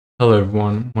Hello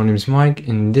everyone, my name is Mike.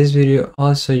 In this video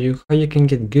I'll show you how you can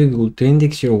get Google to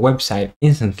index your website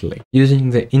instantly using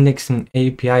the indexing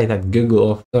API that Google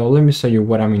offers. So let me show you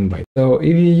what I mean by it. So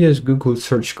if you use Google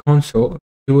Search Console,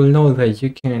 you will know that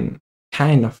you can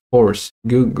kind of force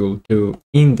Google to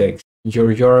index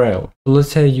your URL. So let's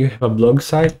say you have a blog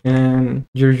site and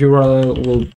your URL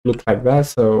will look like that.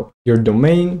 So your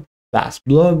domain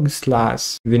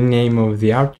 /blog/ the name of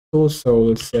the article. So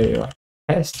let's say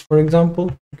test, for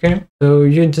example. Okay, so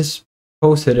you just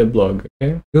posted a blog.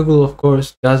 Okay, Google of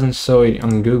course doesn't show it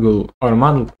on Google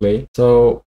automatically,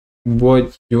 so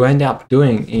what you end up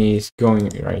doing is going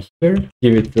right here,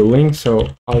 give it the link. So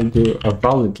I'll do a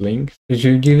valid link. So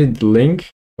you give it the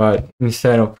link, but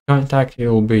instead of contact it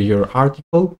will be your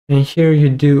article, and here you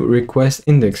do request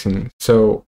indexing.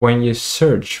 So when you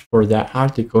search for that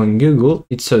article in Google,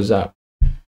 it shows up.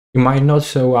 It might not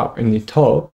show up in the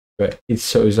top, but it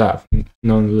shows up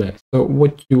nonetheless. So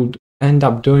what you'll end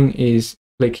up doing is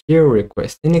click here,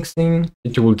 request indexing.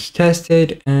 It will test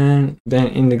it and then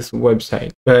index the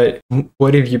website. But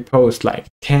what if you post like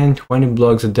 10-20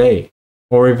 blogs a day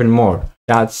or even more?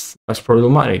 That's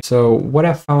problematic. So what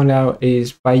I found out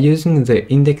is by using the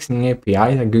indexing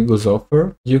API that Google's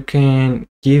offer, you can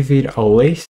give it a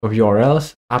list of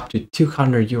URLs, up to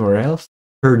 200 URLs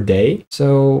per day.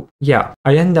 So yeah,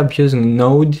 I end up using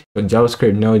Node, so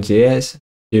JavaScript Node.js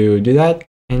to do that,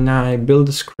 and I build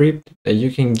a script that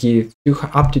you can give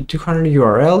up to 200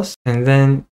 URLs and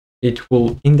then it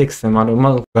will index them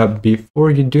automatically. But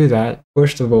before you do that,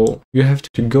 first of all, you have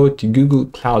to go to Google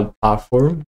Cloud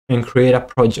Platform and create a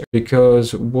project,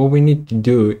 because what we need to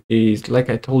do is,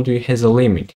 like I told you, it has a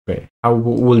limit. But how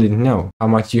will it know how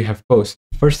much you have posted?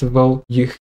 First of all,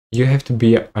 you have to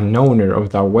be an owner of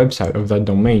that website, of that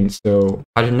domain. So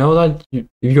how to know that? If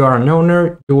you are an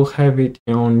owner, you will have it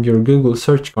on your Google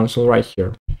Search Console right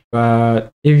here.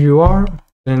 But if you are,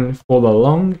 then follow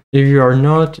along. If you are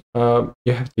not,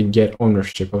 you have to get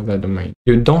ownership of that domain.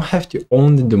 You don't have to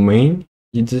own the domain.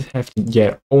 You just have to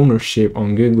get ownership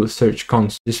on Google Search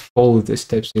Console. Just follow the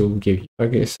steps it will give you.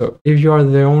 Okay, so if you are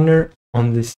the owner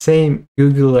on the same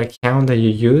Google account that you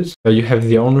use, that you have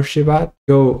the ownership at,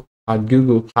 go at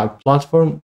Google Cloud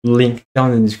Platform, link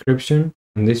down in the description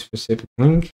on this specific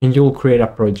link, and you'll create a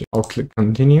project. I'll click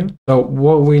continue. So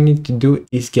what we need to do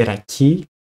is get a key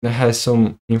that has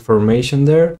some information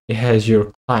there. It has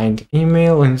your client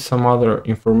email and some other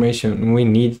information we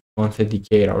need to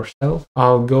authenticate ourselves.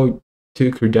 I'll go to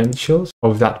credentials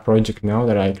of that project now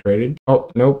that I created.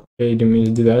 Oh, nope, I didn't mean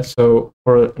to do that. So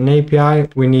for an API,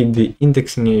 we need the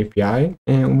indexing API,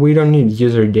 and we don't need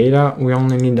user data. We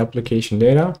only need application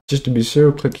data. Just to be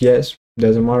sure, click yes,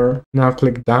 doesn't matter. Now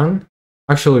click done.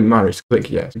 Actually, it matters. Click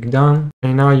yes, click done.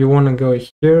 And now you want to go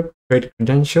here, create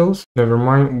credentials. Never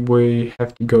mind, we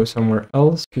have to go somewhere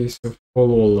else. Okay, so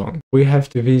follow along. We have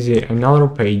to visit another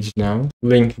page now,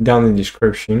 link down in the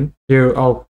description. Here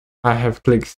I have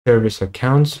clicked service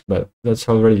accounts, but that's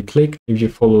already clicked if you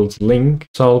follow the link.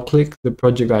 So I'll click the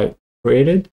project I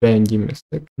created, then give me a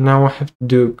sec. Now I have to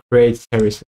do create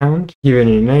service account, give it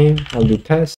a name. I'll do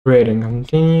test, create and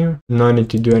continue. No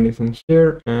need to do anything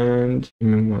here, and give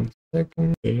me 1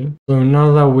 second. Okay. So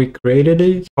now that we created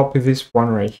it, copy this one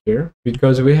right here,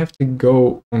 because we have to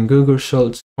go on Google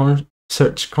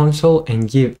Search Console and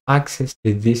give access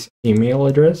to this email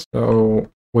address.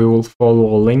 So we will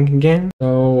follow a link again.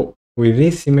 So with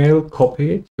this email,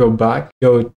 copy it, go back,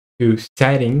 go to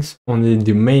settings on the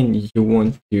domain you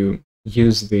want to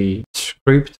use the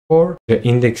script for, the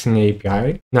indexing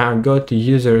API. Now go to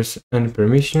users and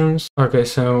permissions. Okay,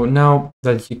 so now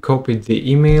that you copied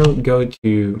the email, go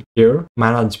to here,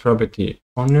 manage property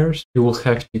owners. You will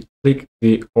have to click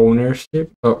the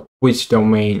ownership of which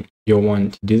domain you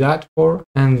want to do that for,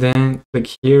 and then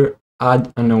click here,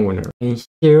 add an owner, and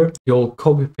here you'll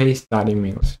copy paste that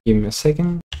email. Give me a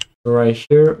second. So right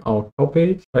here, I'll copy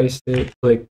it, paste it,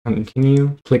 click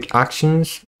continue, click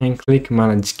actions, and click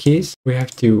manage keys. We have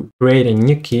to create a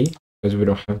new key because we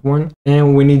don't have one,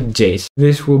 and we need JSON.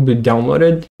 This will be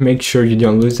downloaded. Make sure you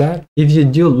don't lose that. If you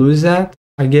do lose that,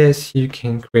 I guess you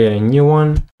can create a new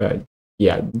one, but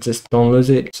yeah, just don't lose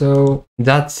it. So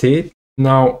that's it.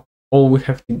 Now all we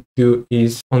have to do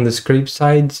is on the script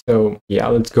side. So yeah,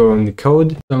 let's go on the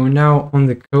code. So now on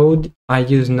the code, I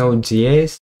use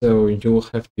Node.js. So you'll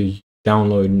have to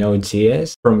download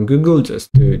Node.js from Google. Just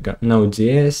do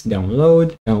Node.js,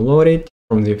 download it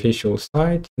from the official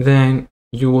site. Then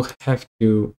you will have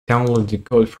to download the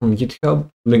code from GitHub,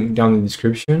 link down in the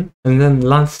description. And then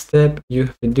last step you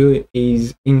have to do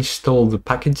is install the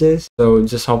packages. So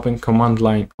just open command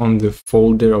line on the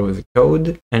folder of the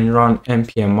code and run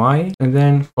npmi and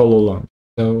then follow along.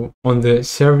 So on the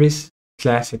service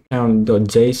class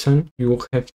account.json, you will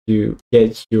have to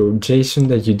get your JSON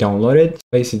that you downloaded,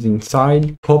 place it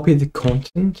inside, copy the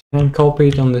content, and copy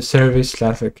it on the service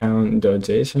class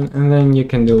account.json, and then you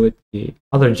can delete the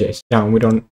other JSON. Yeah, we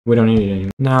don't need it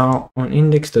anymore. Now on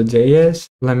index.js,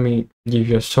 let me give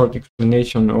you a short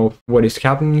explanation of what is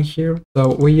happening here.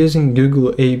 So we're using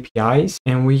Google APIs,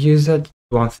 and we use that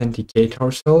to authenticate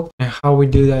ourselves. And how we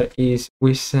do that is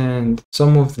we send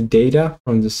some of the data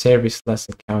from the service class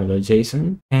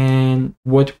account.json, and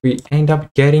what we end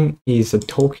up getting is a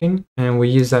token, and we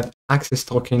use that access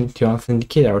token to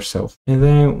authenticate ourselves. And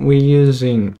then we're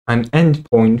using an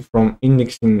endpoint from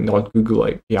indexing.google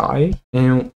API,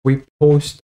 and we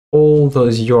post all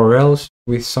those URLs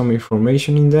with some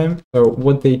information in them. So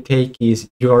what they take is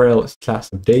URL slash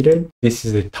updated. This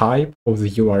is the type of the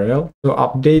URL. So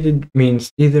updated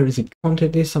means either the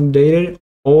content is updated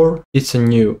or it's a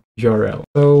new URL.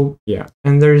 So yeah,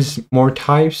 and there's more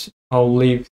types. I'll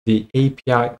leave the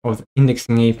API of the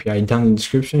indexing API down in the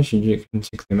description so you can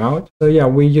check them out. So yeah,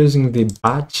 we're using the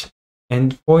batch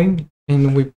endpoint,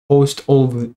 and we post all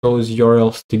those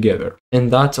URLs together.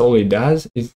 And that's all it does.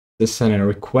 Is send a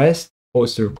request,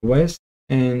 post a request,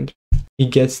 and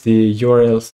it gets the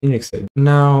URLs indexed.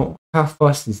 Now, how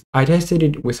fast is it? I tested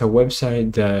it with a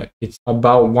website that it's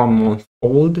about 1 month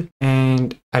old,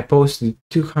 and I posted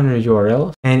 200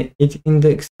 URLs, and it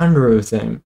indexed 100 of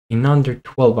them in under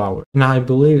 12 hours. And I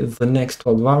believe the next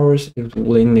 12 hours it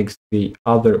will index the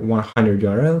other 100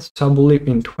 URLs. So I believe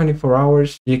in 24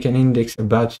 hours you can index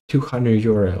about 200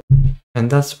 URLs. And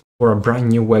that's for a brand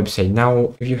new website.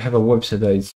 Now, if you have a website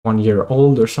that is 1 year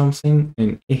old or something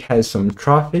and it has some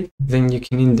traffic, then you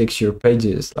can index your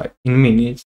pages like in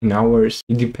minutes, in hours.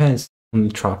 It depends on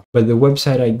the traffic. But the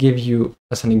website I give you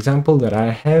as an example that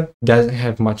I have doesn't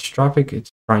have much traffic.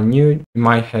 It's brand new. It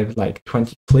might have like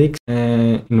 20 clicks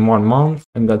in 1 month,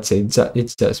 and that's it.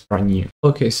 It's just brand new.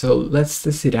 Okay, so let's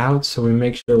test it out so we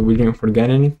make sure we didn't forget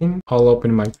anything. I'll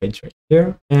open my page right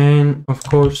here, and of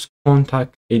course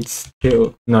contact, it's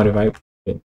still not available.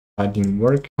 That didn't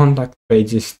work. Contact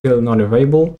page is still not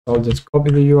available. So I'll just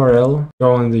copy the URL,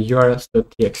 go on the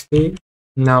urls.txt.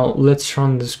 Now let's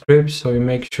run the script so we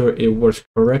make sure it works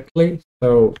correctly.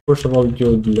 So first of all,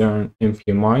 you'll learn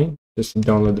npmi, just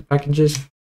download the packages.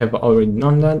 I've already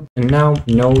done that. And now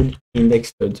node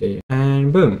index.js,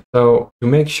 and boom. So to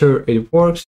make sure it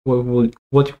works, what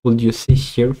will you see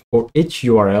here for each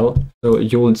URL? So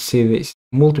you will see this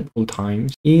multiple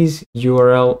times, is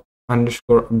URL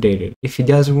underscore updated. If it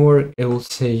doesn't work, it will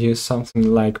say you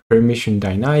something like permission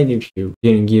denied if you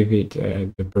didn't give it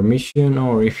the permission,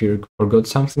 or if you forgot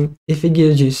something. If it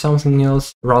gives you something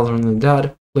else rather than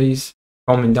that, please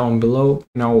comment down below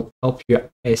and I'll help you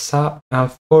ASAP. Now,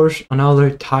 of course, another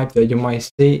type that you might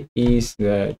see is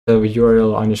the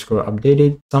URL underscore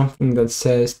updated, something that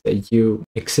says that you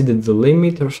exceeded the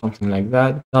limit or something like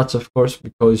that. That's of course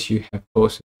because you have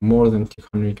posted more than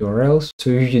 200 URLs. So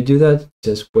if you do that,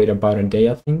 just wait about a day,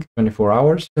 I think 24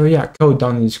 hours. So yeah, code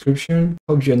down in the description.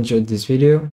 Hope you enjoyed this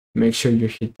video. Make sure you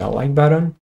hit that like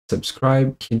button,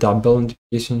 subscribe, hit that bell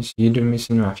notification so you don't miss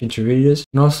any of my future videos,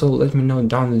 and also let me know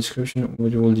down in the description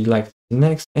what would you like to see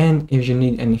next, and if you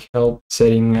need any help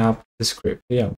setting up the script. So yeah,